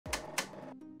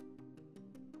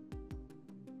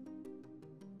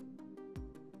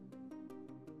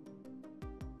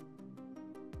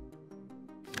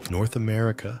North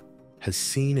America has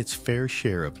seen its fair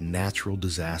share of natural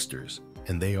disasters,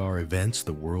 and they are events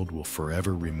the world will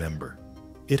forever remember.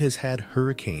 It has had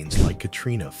hurricanes like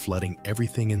Katrina flooding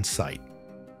everything in sight,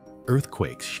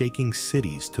 earthquakes shaking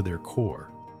cities to their core,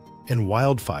 and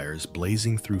wildfires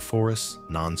blazing through forests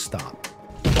non-stop.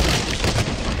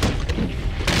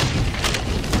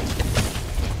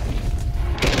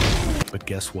 But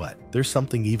guess what? There's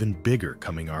something even bigger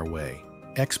coming our way.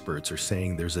 Experts are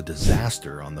saying there's a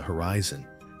disaster on the horizon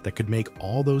that could make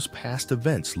all those past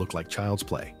events look like child's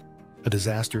play. A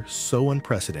disaster so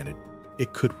unprecedented,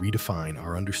 it could redefine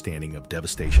our understanding of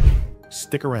devastation.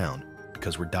 Stick around,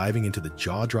 because we're diving into the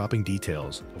jaw-dropping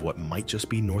details of what might just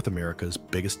be North America's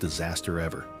biggest disaster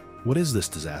ever. What is this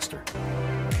disaster?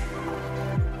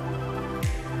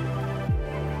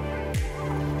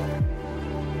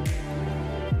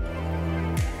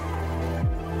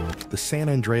 The San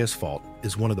Andreas Fault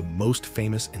is one of the most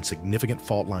famous and significant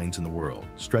fault lines in the world,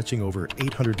 stretching over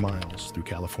 800 miles through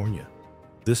California.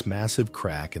 This massive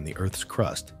crack in the Earth's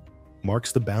crust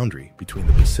marks the boundary between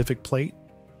the Pacific Plate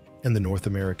and the North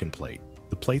American Plate.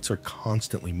 The plates are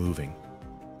constantly moving,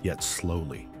 yet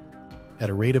slowly, at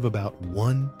a rate of about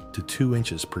 1 to 2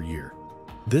 inches per year.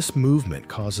 This movement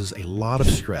causes a lot of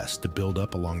stress to build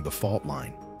up along the fault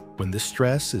line. When this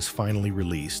stress is finally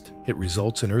released, it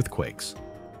results in earthquakes,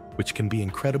 which can be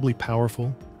incredibly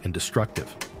powerful and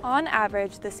destructive. On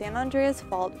average, the San Andreas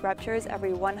Fault ruptures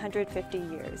every 150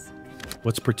 years.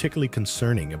 What's particularly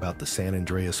concerning about the San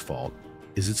Andreas Fault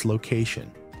is its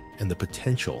location and the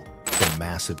potential for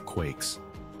massive quakes.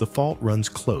 The fault runs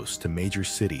close to major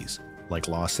cities like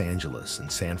Los Angeles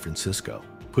and San Francisco,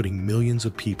 putting millions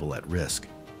of people at risk.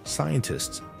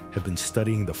 Scientists have been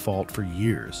studying the fault for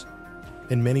years,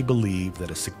 and many believe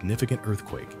that a significant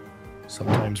earthquake,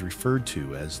 sometimes referred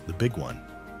to as the Big One,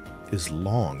 is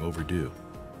long overdue.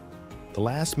 The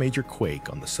last major quake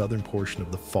on the southern portion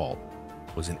of the fault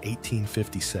was in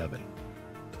 1857,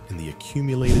 and the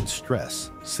accumulated stress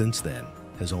since then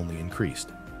has only increased.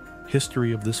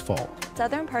 History of this fault.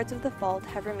 Southern parts of the fault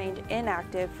have remained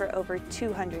inactive for over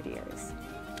 200 years.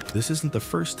 This isn't the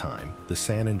first time the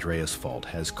San Andreas Fault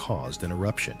has caused an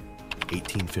eruption.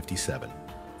 1857,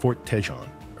 Fort Tejon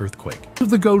earthquake. Of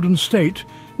the Golden State,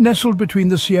 nestled between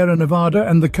the Sierra Nevada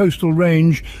and the coastal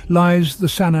range, lies the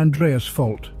San Andreas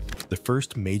Fault. The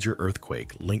first major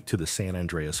earthquake linked to the San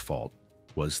Andreas Fault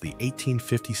was the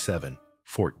 1857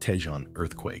 Fort Tejon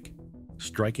earthquake,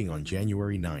 striking on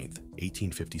January 9,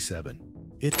 1857.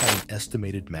 It had an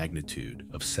estimated magnitude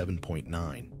of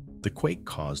 7.9. The quake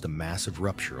caused a massive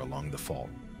rupture along the fault,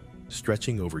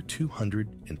 stretching over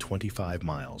 225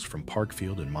 miles from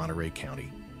Parkfield in Monterey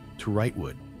County to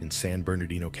Wrightwood in San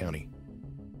Bernardino County.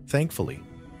 Thankfully,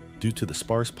 due to the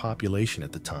sparse population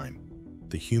at the time,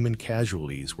 the human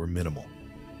casualties were minimal,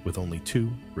 with only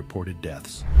 2 reported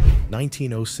deaths.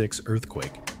 1906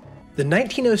 earthquake. The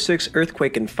 1906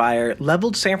 earthquake and fire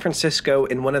leveled San Francisco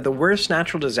in one of the worst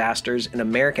natural disasters in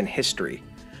American history.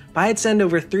 By its end,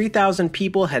 over 3,000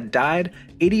 people had died,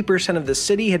 80% of the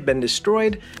city had been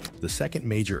destroyed. The second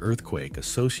major earthquake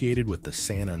associated with the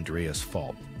San Andreas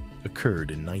Fault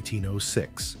occurred in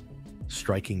 1906,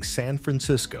 striking San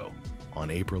Francisco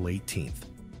on April 18th.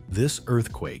 This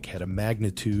earthquake had a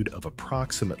magnitude of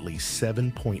approximately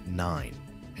 7.9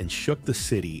 and shook the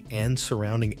city and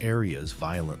surrounding areas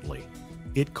violently.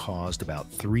 It caused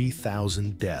about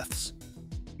 3,000 deaths,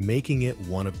 making it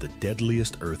one of the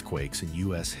deadliest earthquakes in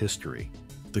U.S. history.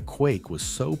 The quake was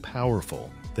so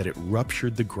powerful that it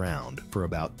ruptured the ground for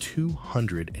about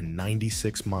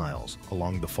 296 miles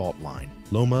along the fault line.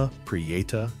 Loma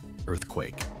Prieta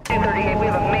earthquake. 238, we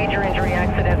have a major injury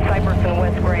accident, Cypress and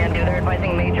West Grand. They're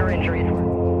advising major injuries.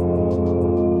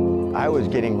 I was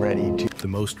getting ready to... The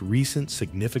most recent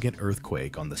significant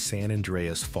earthquake on the San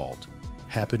Andreas Fault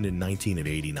happened in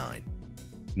 1989,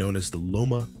 known as the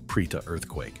Loma Prieta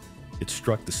earthquake. It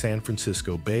struck the San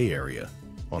Francisco Bay Area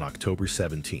on October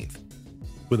 17th,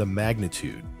 with a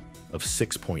magnitude of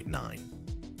 6.9.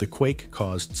 The quake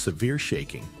caused severe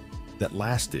shaking that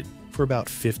lasted for about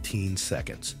 15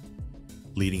 seconds,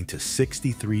 leading to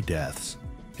 63 deaths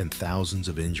and thousands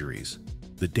of injuries.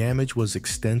 The damage was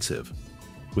extensive,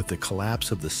 with the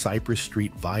collapse of the Cypress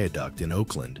Street Viaduct in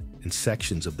Oakland and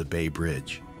sections of the Bay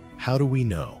Bridge. How do we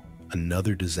know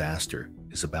another disaster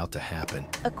is about to happen?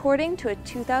 According to a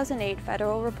 2008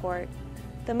 federal report,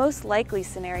 the most likely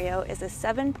scenario is a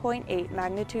 7.8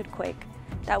 magnitude quake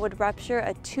that would rupture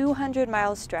a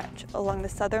 200-mile stretch along the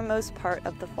southernmost part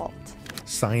of the fault.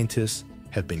 Scientists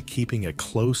have been keeping a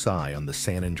close eye on the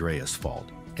San Andreas Fault,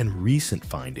 and recent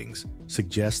findings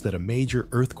suggest that a major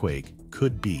earthquake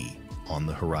could be on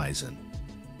the horizon.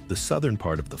 The southern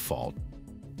part of the fault,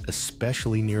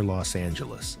 especially near Los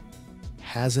Angeles,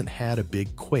 hasn't had a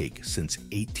big quake since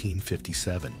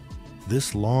 1857.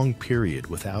 This long period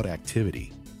without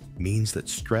activity means that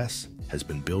stress has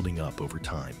been building up over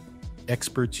time.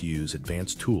 Experts use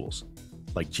advanced tools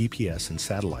like GPS and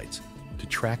satellites to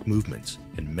track movements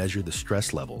and measure the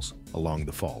stress levels along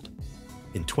the fault.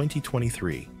 In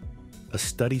 2023, a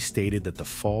study stated that the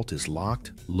fault is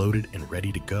locked, loaded, and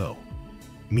ready to go,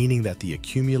 meaning that the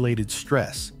accumulated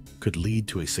stress could lead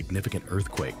to a significant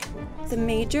earthquake. The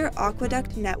major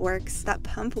aqueduct networks that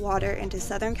pump water into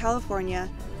Southern California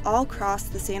all cross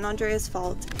the San Andreas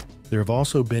Fault. There have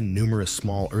also been numerous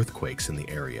small earthquakes in the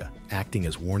area, acting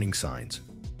as warning signs.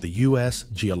 The U.S.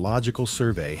 Geological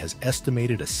Survey has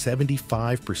estimated a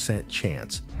 75%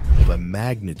 chance of a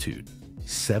magnitude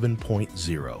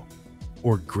 7.0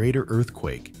 or greater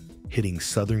earthquake hitting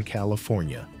Southern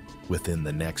California within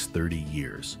the next 30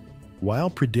 years. While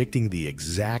predicting the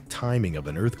exact timing of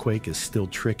an earthquake is still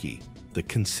tricky, the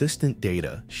consistent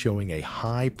data showing a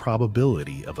high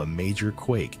probability of a major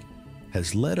quake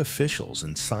has led officials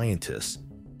and scientists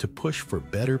to push for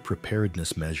better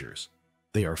preparedness measures.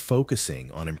 They are focusing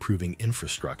on improving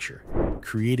infrastructure,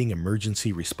 creating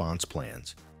emergency response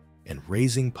plans, and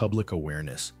raising public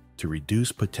awareness to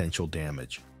reduce potential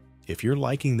damage. If you're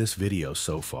liking this video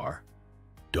so far,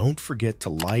 don't forget to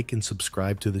like and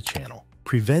subscribe to the channel.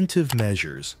 Preventive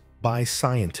measures by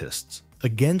scientists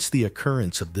against the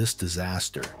occurrence of this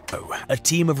disaster. A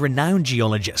team of renowned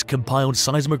geologists compiled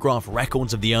seismograph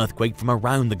records of the earthquake from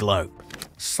around the globe.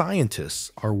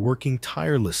 Scientists are working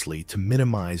tirelessly to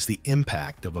minimize the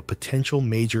impact of a potential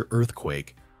major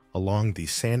earthquake along the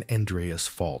San Andreas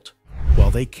Fault.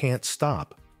 While they can't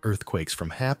stop earthquakes from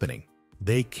happening,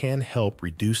 they can help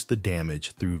reduce the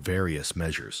damage through various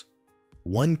measures.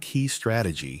 One key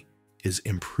strategy is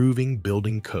improving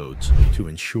building codes to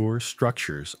ensure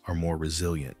structures are more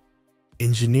resilient.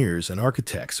 Engineers and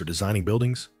architects are designing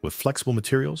buildings with flexible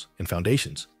materials and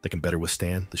foundations that can better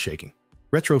withstand the shaking.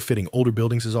 Retrofitting older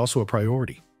buildings is also a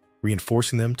priority,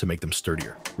 reinforcing them to make them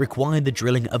sturdier. Required the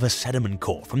drilling of a sediment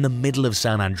core from the middle of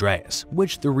San Andreas,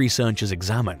 which the researchers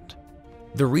examined.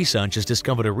 The researchers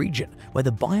discovered a region where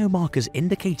the biomarkers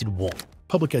indicated warmth.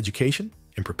 Public education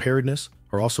and preparedness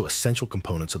are also essential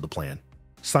components of the plan.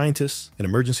 Scientists and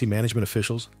emergency management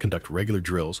officials conduct regular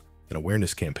drills and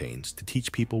awareness campaigns to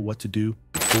teach people what to do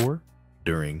before,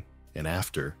 during, and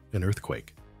after an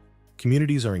earthquake.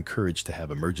 Communities are encouraged to have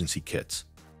emergency kits,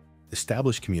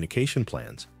 establish communication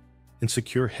plans, and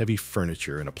secure heavy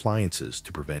furniture and appliances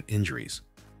to prevent injuries.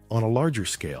 On a larger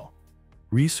scale,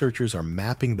 researchers are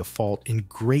mapping the fault in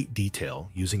great detail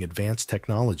using advanced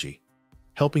technology,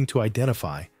 helping to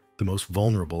identify the most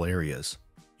vulnerable areas.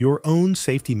 Your own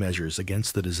safety measures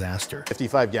against the disaster.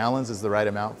 55 gallons is the right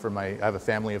amount for I have a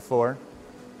family of 4.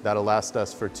 That'll last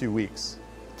us for 2 weeks.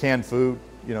 Canned food,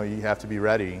 you have to be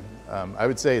ready. I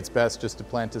would say it's best just to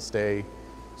plan to stay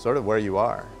sort of where you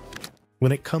are.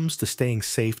 When it comes to staying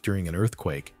safe during an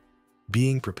earthquake,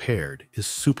 being prepared is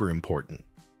super important.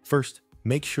 First,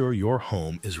 make sure your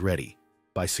home is ready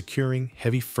by securing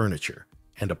heavy furniture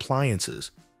and appliances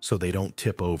so they don't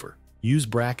tip over. Use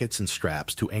brackets and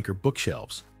straps to anchor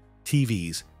bookshelves,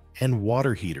 TVs, and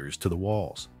water heaters to the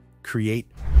walls. Create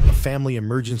a family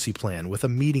emergency plan with a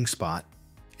meeting spot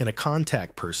and a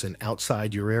contact person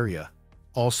outside your area.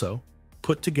 Also,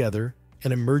 put together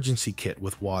an emergency kit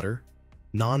with water,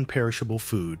 non-perishable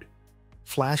food,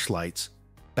 flashlights,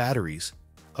 batteries,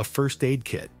 a first aid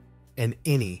kit, and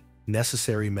any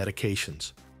necessary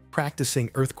medications. Practicing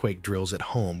earthquake drills at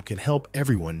home can help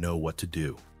everyone know what to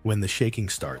do when the shaking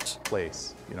starts.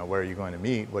 Place, where are you going to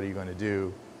meet? What are you going to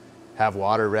do? Have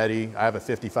water ready. I have a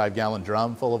 55-gallon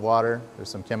drum full of water. There's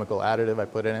some chemical additive I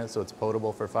put in it so it's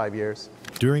potable for 5 years.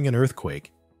 During an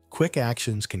earthquake, quick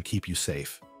actions can keep you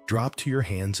safe. Drop to your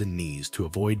hands and knees to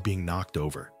avoid being knocked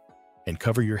over, and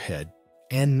cover your head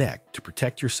and neck to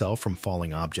protect yourself from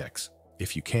falling objects.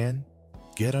 If you can,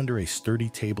 get under a sturdy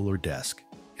table or desk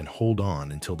and hold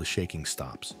on until the shaking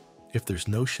stops. If there's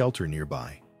no shelter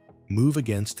nearby, move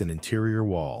against an interior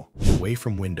wall, away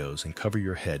from windows, and cover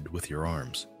your head with your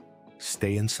arms.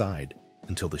 Stay inside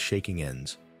until the shaking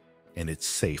ends, and it's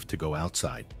safe to go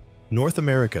outside. North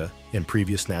America and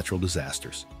previous natural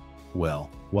disasters.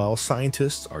 Well, while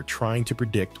scientists are trying to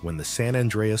predict when the San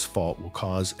Andreas Fault will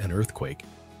cause an earthquake,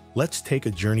 let's take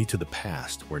a journey to the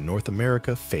past where North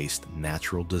America faced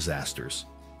natural disasters.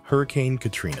 Hurricane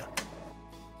Katrina.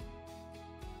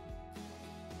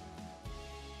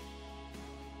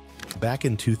 Back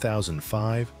in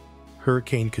 2005,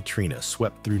 Hurricane Katrina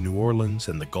swept through New Orleans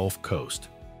and the Gulf Coast,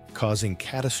 causing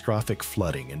catastrophic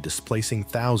flooding and displacing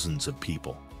thousands of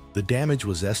people. The damage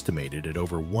was estimated at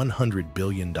over $100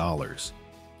 billion,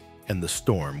 and the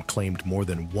storm claimed more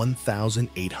than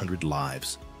 1,800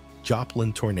 lives.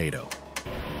 Joplin tornado.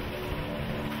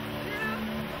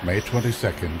 May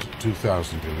 22nd,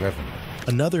 2011.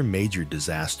 Another major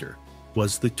disaster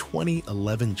was the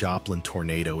 2011 Joplin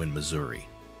tornado in Missouri,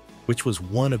 which was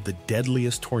one of the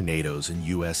deadliest tornadoes in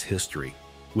U.S. history,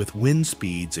 with wind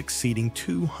speeds exceeding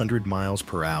 200 miles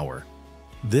per hour.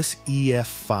 This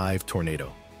EF5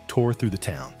 tornado tore through the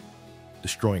town,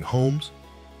 destroying homes,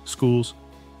 schools,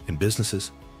 and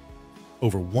businesses.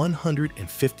 Over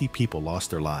 150 people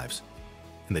lost their lives,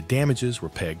 and the damages were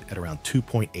pegged at around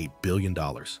 $2.8 billion.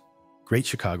 Great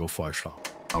Chicago Fire Storm.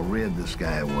 How red the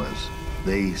sky was.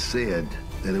 They said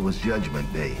that it was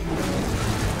Judgment Day.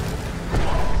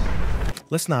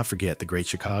 Let's not forget the Great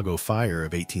Chicago Fire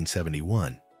of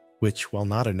 1871, which, while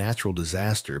not a natural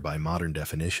disaster by modern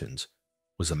definitions,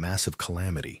 was a massive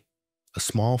calamity. A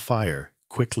small fire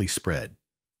quickly spread,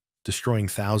 destroying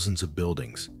thousands of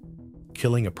buildings,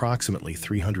 killing approximately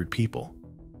 300 people,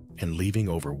 and leaving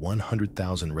over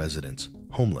 100,000 residents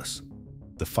homeless.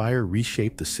 The fire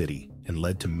reshaped the city and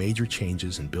led to major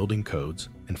changes in building codes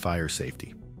and fire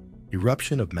safety.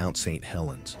 Eruption of Mount St.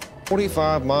 Helens.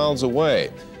 45 miles away.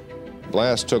 The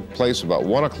blast took place about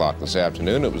 1 o'clock this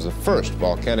afternoon. It was the first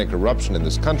volcanic eruption in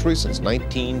this country since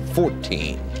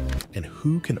 1914. And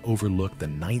who can overlook the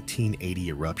 1980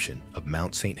 eruption of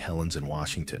Mount St. Helens in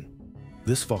Washington?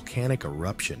 This volcanic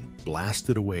eruption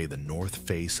blasted away the north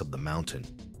face of the mountain,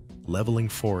 leveling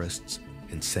forests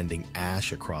and sending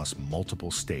ash across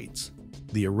multiple states.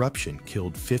 The eruption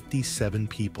killed 57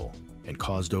 people and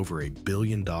caused over $1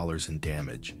 billion in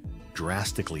damage,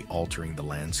 drastically altering the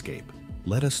landscape.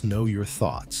 Let us know your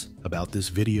thoughts about this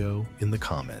video in the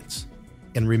comments.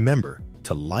 And remember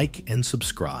to like and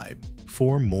subscribe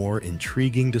for more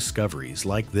intriguing discoveries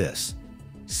like this.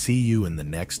 See you in the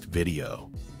next video.